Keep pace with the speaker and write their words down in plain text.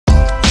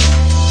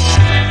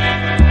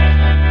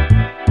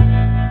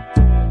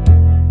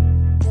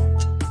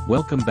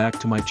Welcome back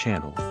to my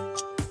channel.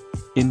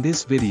 In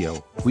this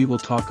video, we will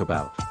talk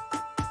about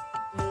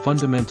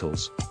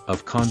fundamentals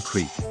of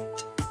concrete.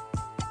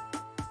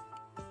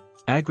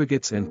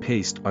 Aggregates and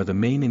paste are the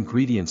main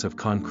ingredients of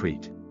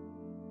concrete.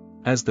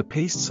 As the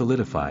paste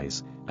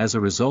solidifies, as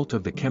a result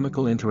of the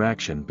chemical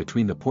interaction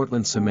between the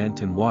Portland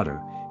cement and water,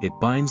 it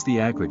binds the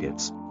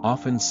aggregates,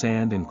 often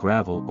sand and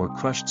gravel or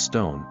crushed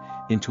stone,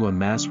 into a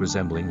mass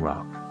resembling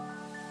rock.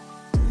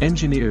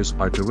 Engineers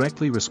are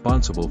directly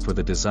responsible for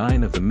the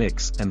design of the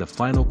mix and the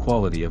final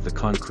quality of the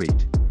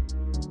concrete.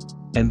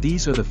 And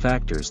these are the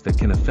factors that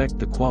can affect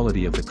the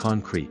quality of the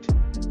concrete.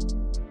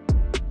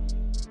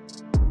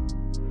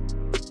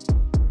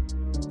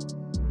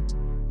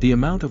 The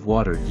amount of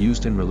water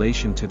used in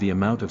relation to the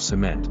amount of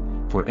cement,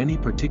 for any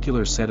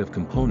particular set of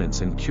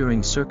components and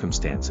curing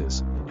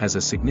circumstances, has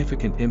a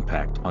significant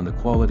impact on the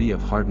quality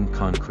of hardened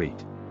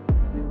concrete.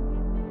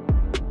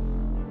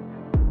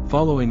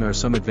 Following are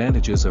some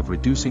advantages of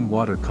reducing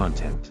water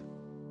content.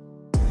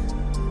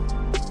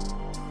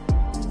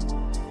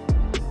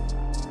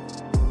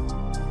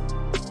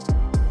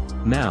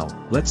 Now,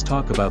 let's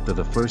talk about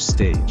the first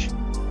stage.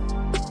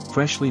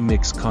 Freshly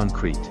mixed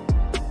concrete.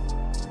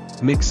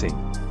 Mixing.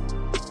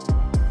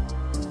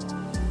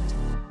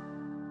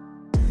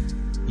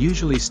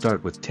 Usually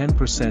start with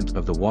 10%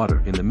 of the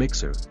water in the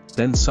mixer,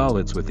 then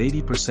solids with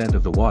 80%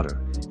 of the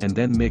water, and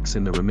then mix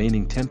in the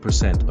remaining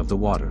 10% of the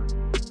water.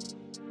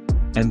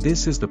 And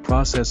this is the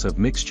process of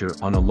mixture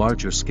on a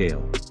larger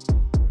scale.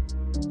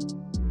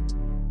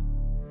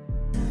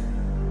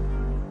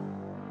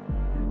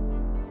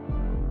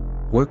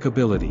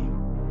 Workability.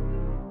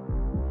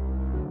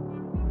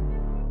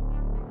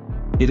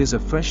 It is a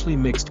freshly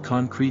mixed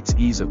concrete's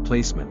ease of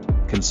placement,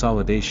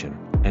 consolidation,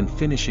 and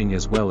finishing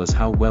as well as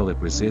how well it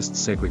resists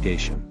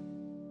segregation.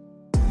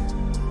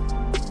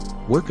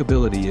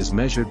 Workability is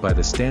measured by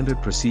the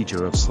standard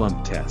procedure of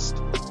slump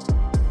test.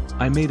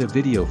 I made a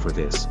video for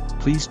this,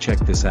 please check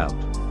this out.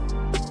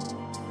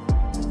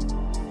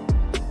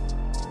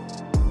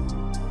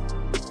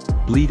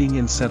 Bleeding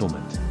and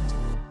settlement.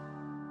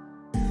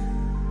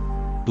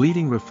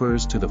 Bleeding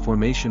refers to the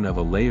formation of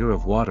a layer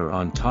of water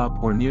on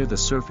top or near the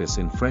surface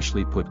in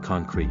freshly put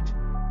concrete.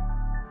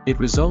 It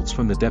results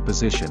from the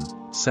deposition,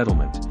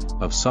 settlement,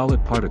 of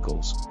solid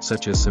particles,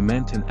 such as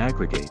cement and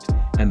aggregate,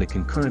 and the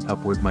concurrent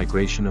upward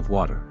migration of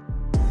water.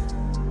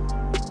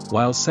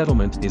 While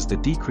settlement is the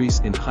decrease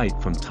in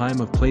height from time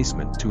of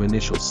placement to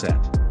initial set.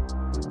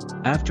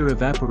 After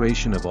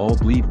evaporation of all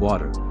bleed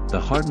water, the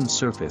hardened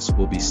surface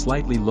will be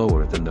slightly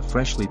lower than the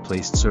freshly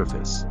placed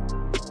surface.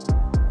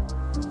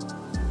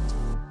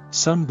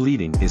 Some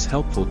bleeding is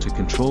helpful to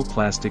control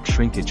plastic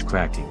shrinkage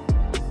cracking.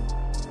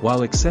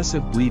 While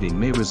excessive bleeding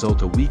may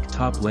result a weak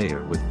top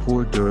layer with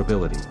poor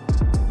durability.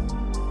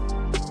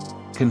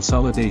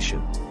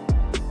 Consolidation.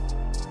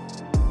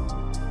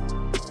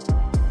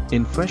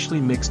 In freshly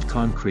mixed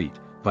concrete,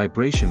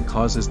 vibration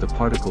causes the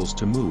particles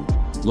to move,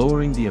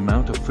 lowering the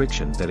amount of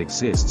friction that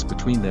exists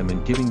between them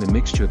and giving the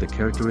mixture the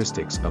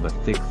characteristics of a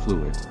thick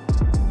fluid.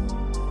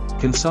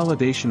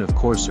 Consolidation of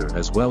coarser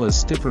as well as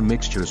stiffer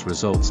mixtures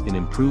results in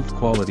improved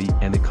quality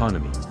and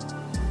economy.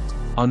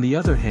 On the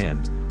other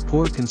hand,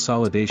 poor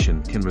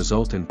consolidation can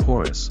result in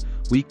porous,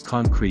 weak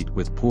concrete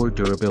with poor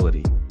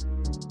durability.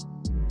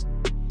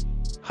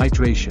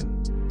 Hydration.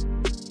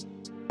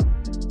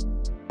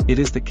 It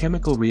is the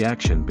chemical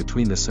reaction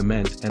between the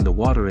cement and the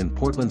water in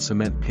Portland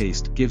cement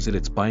paste gives it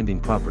its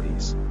binding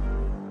properties.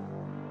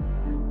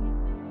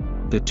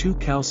 The two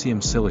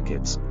calcium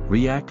silicates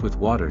react with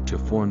water to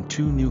form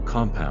two new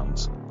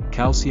compounds,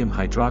 calcium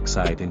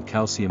hydroxide and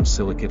calcium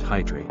silicate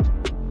hydrate.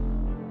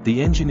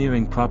 The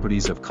engineering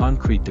properties of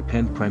concrete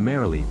depend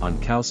primarily on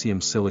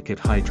calcium silicate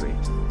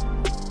hydrate.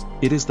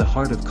 It is the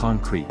heart of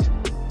concrete.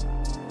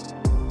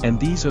 And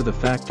these are the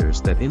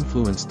factors that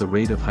influence the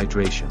rate of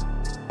hydration.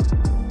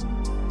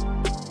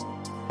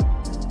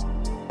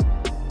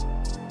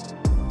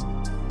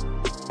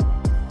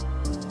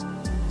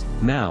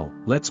 Now,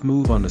 let's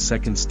move on the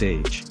second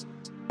stage.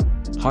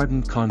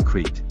 Hardened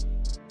concrete.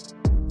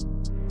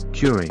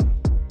 Curing.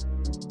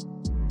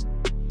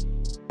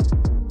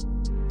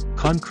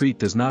 Concrete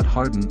does not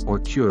harden or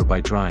cure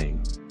by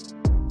drying.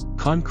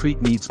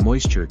 Concrete needs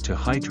moisture to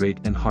hydrate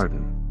and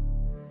harden.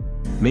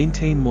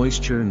 Maintain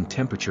moisture and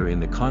temperature in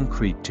the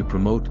concrete to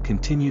promote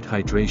continued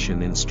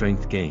hydration and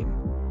strength gain.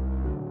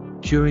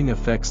 Curing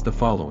affects the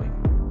following: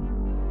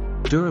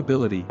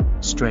 durability,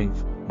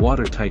 strength,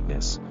 water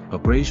tightness,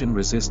 abrasion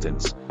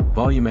resistance,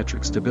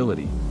 volumetric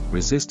stability,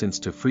 resistance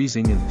to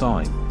freezing and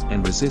thawing,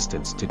 and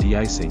resistance to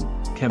de-icing,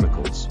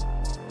 chemicals.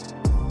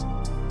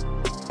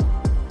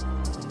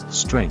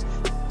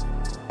 Strength.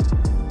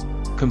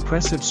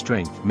 Compressive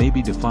strength may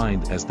be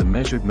defined as the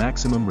measured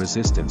maximum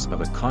resistance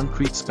of a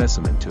concrete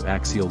specimen to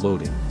axial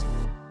loading.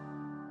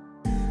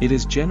 It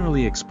is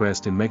generally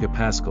expressed in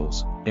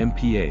megapascals,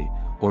 MPa,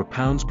 or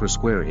pounds per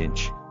square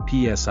inch,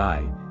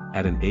 PSI,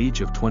 at an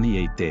age of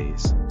 28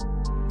 days.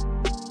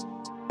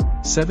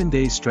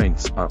 7-day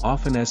strengths are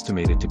often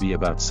estimated to be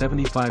about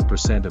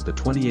 75% of the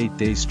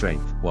 28-day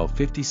strength, while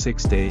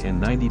 56-day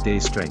and 90-day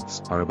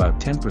strengths are about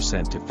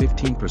 10% to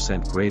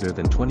 15% greater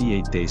than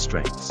 28-day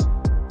strengths.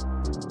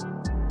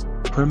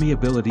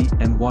 Permeability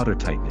and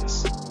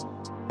watertightness.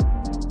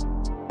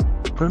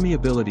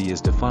 Permeability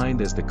is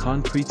defined as the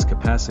concrete's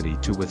capacity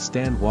to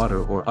withstand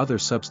water or other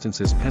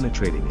substances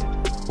penetrating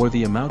it, or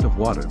the amount of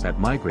water that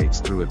migrates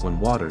through it when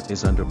water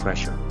is under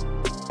pressure.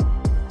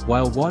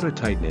 While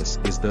watertightness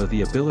is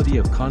the ability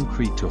of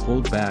concrete to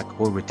hold back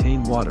or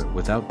retain water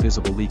without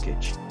visible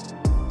leakage.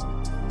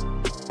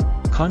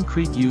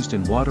 Concrete used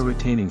in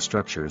water-retaining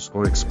structures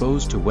or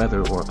exposed to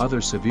weather or other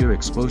severe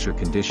exposure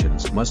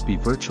conditions must be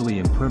virtually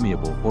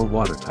impermeable or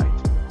watertight.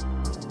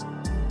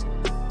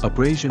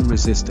 Abrasion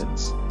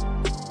resistance.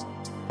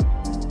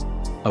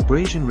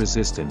 Abrasion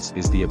resistance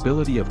is the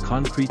ability of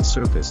concrete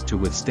surface to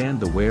withstand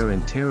the wear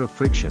and tear of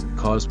friction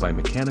caused by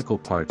mechanical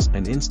parts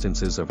and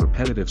instances of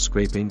repetitive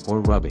scraping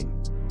or rubbing.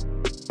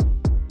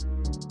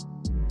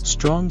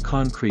 Strong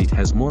concrete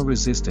has more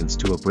resistance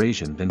to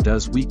abrasion than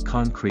does weak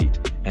concrete,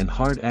 and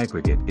hard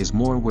aggregate is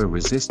more wear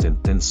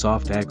resistant than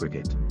soft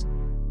aggregate.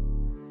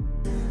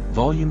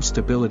 Volume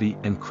stability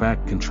and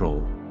crack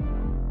control.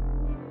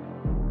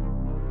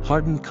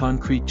 Hardened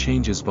concrete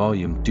changes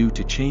volume due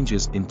to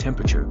changes in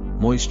temperature,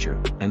 moisture,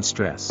 and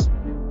stress.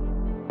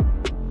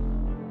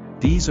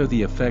 These are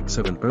the effects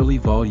of an early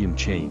volume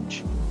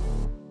change.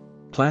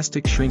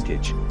 Plastic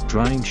shrinkage,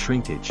 drying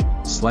shrinkage,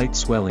 slight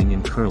swelling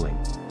and curling.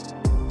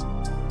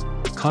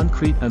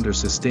 Concrete under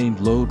sustained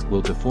load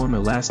will deform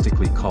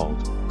elastically,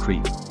 called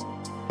creep.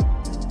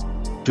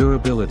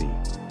 Durability.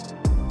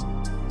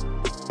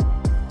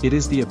 It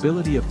is the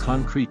ability of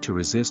concrete to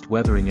resist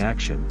weathering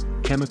action,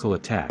 chemical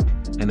attack,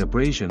 and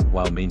abrasion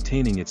while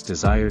maintaining its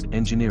desired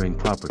engineering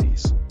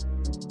properties.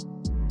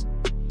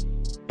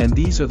 And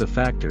these are the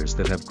factors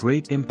that have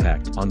great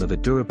impact on the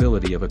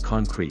durability of a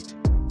concrete.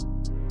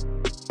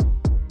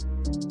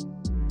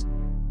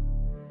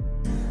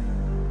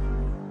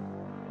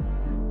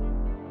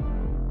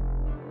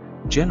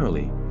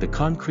 Generally, the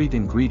concrete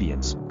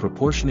ingredients,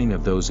 proportioning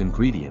of those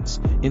ingredients,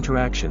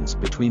 interactions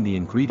between the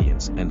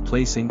ingredients and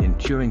placing and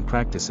curing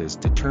practices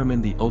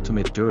determine the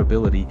ultimate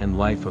durability and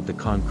life of the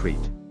concrete.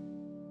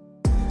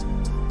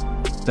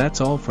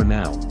 That's all for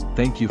now.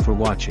 Thank you for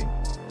watching.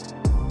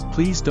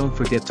 Please don't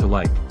forget to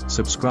like,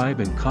 subscribe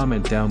and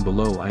comment down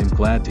below. I am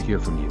glad to hear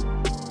from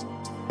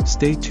you.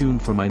 Stay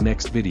tuned for my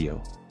next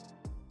video.